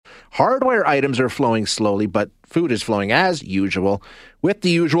Hardware items are flowing slowly, but food is flowing as usual, with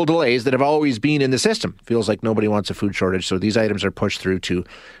the usual delays that have always been in the system. Feels like nobody wants a food shortage, so these items are pushed through to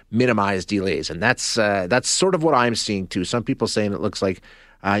minimize delays. And that's sort of what I'm seeing too. Some people saying it looks like,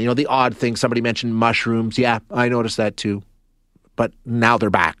 the odd thing. Somebody mentioned mushrooms. Yeah, I noticed that too. But now they're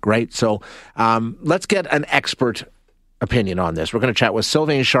back, right? So let's get an expert opinion on this. We're going to chat with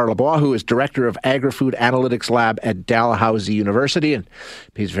Sylvain Charlebois, who is Director of Agri-Food Analytics Lab at Dalhousie University and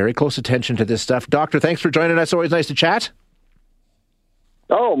pays very close attention to this stuff. Doctor, thanks for joining us. Always nice to chat.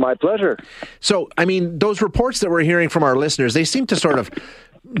 Oh, my pleasure. So, those reports that we're hearing from our listeners, they seem to sort of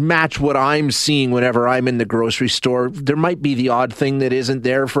match what I'm seeing whenever I'm in the grocery store. There might be the odd thing that isn't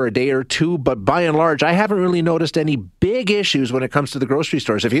there for a day or two, but by and large, I haven't really noticed any big issues when it comes to the grocery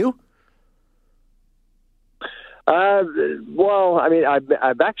stores. Have you?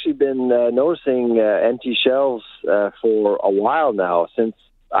 I've actually been noticing empty shelves for a while now, since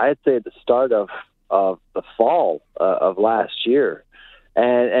I'd say the start of the fall of last year.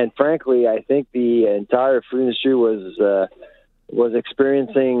 And frankly, I think the entire food industry was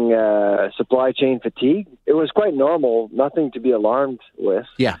experiencing supply chain fatigue. It was quite normal, nothing to be alarmed with.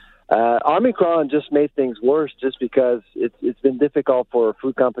 Yeah. Omicron just made things worse, just because it's been difficult for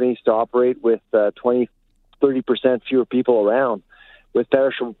food companies to operate with 20-30% fewer people around with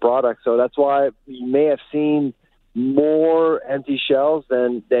perishable products. So that's why you may have seen more empty shelves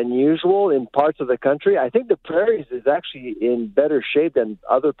than usual in parts of the country. I think the prairies is actually in better shape than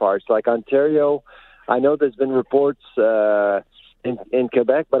other parts, like Ontario. I know there's been reports in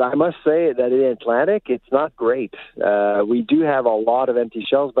Quebec, but I must say that in Atlantic, it's not great. We do have a lot of empty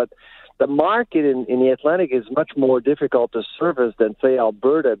shelves, but the market in the Atlantic is much more difficult to service than, say,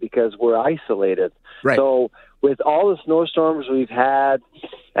 Alberta, because we're isolated. Right. So with all the snowstorms we've had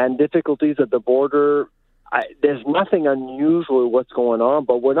and difficulties at the border, there's nothing unusual with what's going on,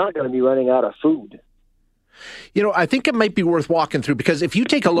 but we're not going to be running out of food. I think it might be worth walking through, because if you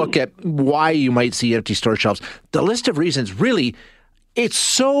take a look at why you might see empty store shelves, the list of reasons really, it's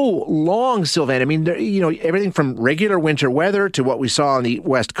so long, Sylvain. Everything from regular winter weather to what we saw on the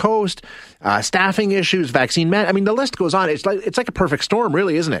West Coast, staffing issues, vaccine the list goes on. It's like a perfect storm,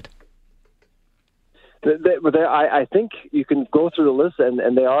 really, isn't it? I think you can go through the list,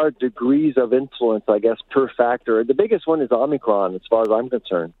 and there are degrees of influence, I guess, per factor. The biggest one is Omicron, as far as I'm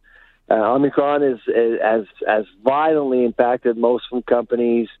concerned. Omicron has violently impacted most food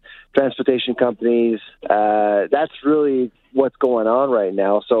companies, transportation companies. That's really what's going on right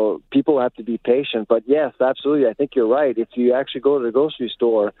now. So people have to be patient. But yes, absolutely, I think you're right. If you actually go to the grocery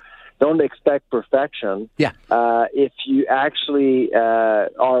store, don't expect perfection. Yeah. If you actually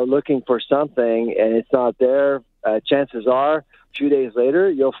are looking for something and it's not there, chances are a few days later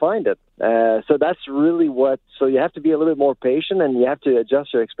you'll find it. So that's really so you have to be a little bit more patient, and you have to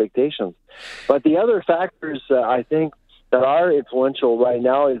adjust your expectations. But the other factors I think that are influential right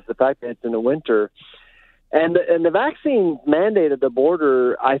now is the fact that it's in the winter. And the vaccine mandate at the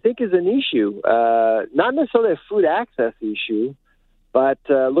border, I think, is an issue. Not necessarily a food access issue, but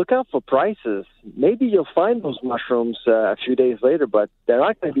look out for prices. Maybe you'll find those mushrooms a few days later, but they're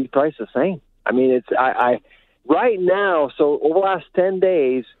not going to be priced the same. Right now, so over the last 10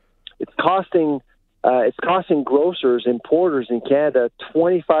 days, it's costing grocers, importers in Canada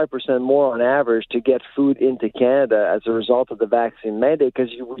 25% more on average to get food into Canada as a result of the vaccine mandate,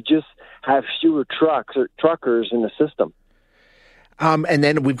 because we just have fewer truckers in the system. And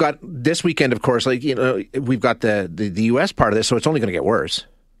then we've got this weekend, of course, we've got the U.S. part of this, so it's only going to get worse.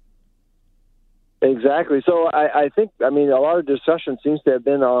 Exactly. So I think, a lot of discussion seems to have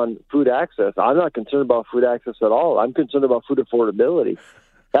been on food access. I'm not concerned about food access at all. I'm concerned about food affordability.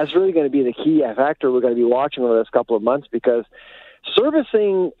 That's really going to be the key factor we're going to be watching over the next couple of months, because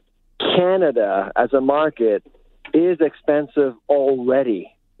servicing Canada as a market is expensive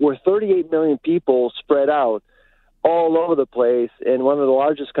already. We're 38 million people spread out all over the place in one of the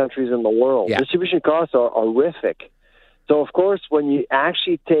largest countries in the world. Yeah. Distribution costs are horrific. So, of course, when you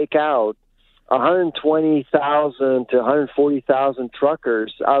actually take out 120,000 to 140,000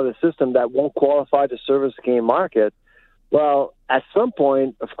 truckers out of the system that won't qualify to service the Canadian market, well, at some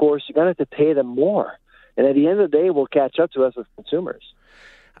point, of course, you're going to have to pay them more. And at the end of the day, we'll catch up to us as consumers.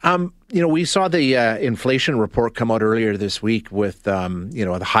 We saw the inflation report come out earlier this week with,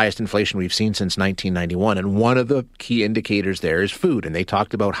 the highest inflation we've seen since 1991. And one of the key indicators there is food. And they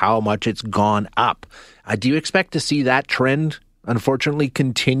talked about how much it's gone up. Do you expect to see that trend, unfortunately,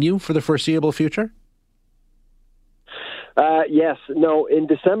 continue for the foreseeable future? Yes. No, in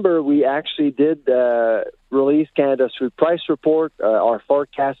December, we actually did release Canada's food price report, our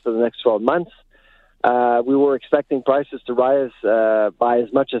forecast for the next 12 months. We were expecting prices to rise by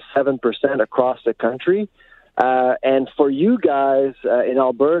as much as 7% across the country. And for you guys in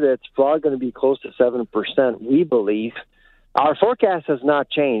Alberta, it's probably going to be close to 7%, we believe. Our forecast has not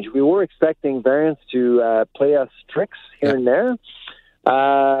changed. We were expecting variants to play us tricks here and there.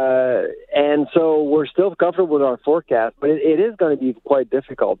 And so we're still comfortable with our forecast, but it is going to be quite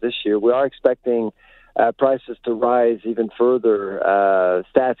difficult this year. We are expecting prices to rise even further.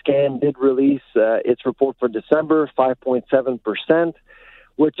 StatsCan did release its report for December, 5.7%,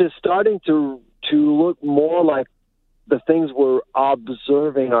 which is starting to look more like the things we're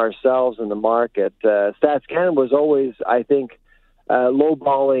observing ourselves in the market. StatsCan was always, I think,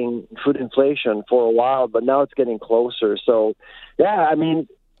 lowballing food inflation for a while, but now it's getting closer. So, yeah, I mean,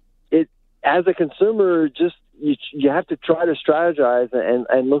 as a consumer, just you have to try to strategize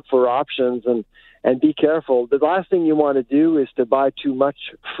and look for options and be careful. The last thing you want to do is to buy too much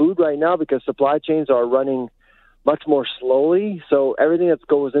food right now because supply chains are running much more slowly. So everything that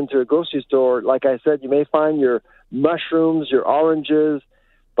goes into a grocery store, like I said, you may find your mushrooms, your oranges,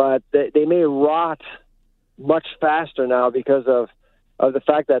 but they may rot much faster now because of the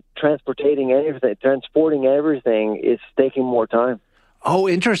fact that transporting everything is taking more time. Oh,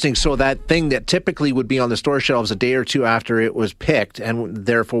 interesting. So that thing that typically would be on the store shelves a day or two after it was picked and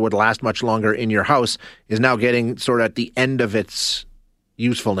therefore would last much longer in your house is now getting sort of at the end of its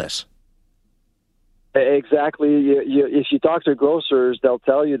usefulness. Exactly. If you talk to grocers, they'll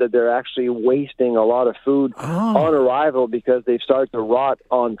tell you that they're actually wasting a lot of food on arrival because they've started to rot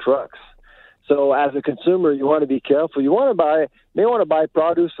on trucks. So as a consumer, you want to be careful. You may want to buy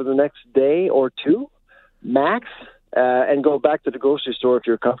produce for the next day or two, max, and go back to the grocery store if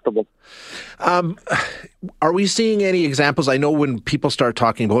you're comfortable. Are we seeing any examples? I know when people start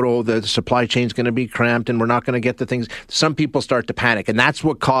talking about, the supply chain's going to be cramped and we're not going to get the things, some people start to panic. And that's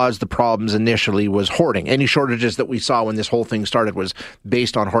what caused the problems initially was hoarding. Any shortages that we saw when this whole thing started was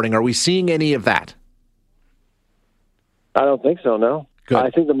based on hoarding. Are we seeing any of that? I don't think so, no. Good. I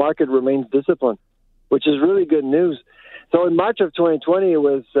think the market remains disciplined, which is really good news. So in March of 2020, it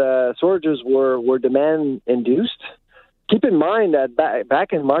was shortages were demand-induced. Keep in mind that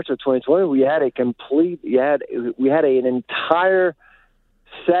back in March of 2020, we had an entire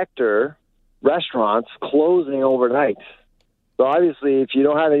sector, restaurants, closing overnight. So obviously, if you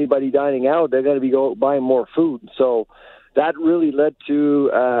don't have anybody dining out, they're going to be buying more food. So that really led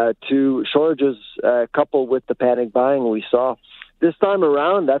to shortages coupled with the panic buying we saw. This time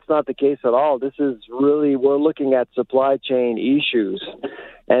around, that's not the case at all. This is really, we're looking at supply chain issues.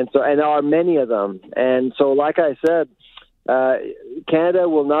 And there are many of them. And so, like I said, Canada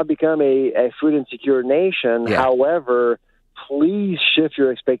will not become a food insecure nation. Yeah. However, please shift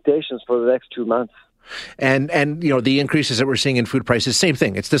your expectations for the next 2 months. And the increases that we're seeing in food prices, same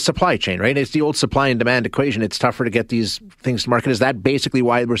thing. It's the supply chain, right? It's the old supply and demand equation. It's tougher to get these things to market. Is that basically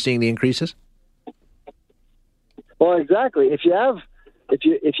why we're seeing the increases? Well, exactly. If you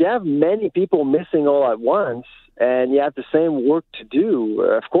have many people missing all at once and you have the same work to do,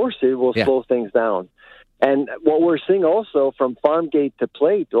 of course it will slow things down. And what we're seeing also from farm gate to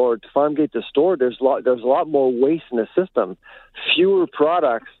plate or farm gate to store, there's a lot more waste in the system, fewer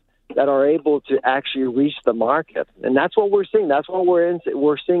products that are able to actually reach the market. And that's what we're seeing. That's what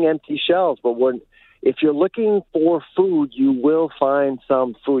we're seeing empty shelves. But if you're looking for food, you will find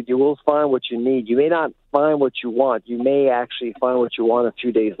some food. You will find what you need. You may not find what you want. You may actually find what you want a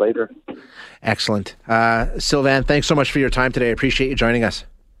few days later. Excellent. Sylvain, thanks so much for your time today. I appreciate you joining us.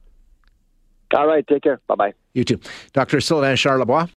 All right. Take care. Bye-bye. You too. Dr. Sylvain Charlebois,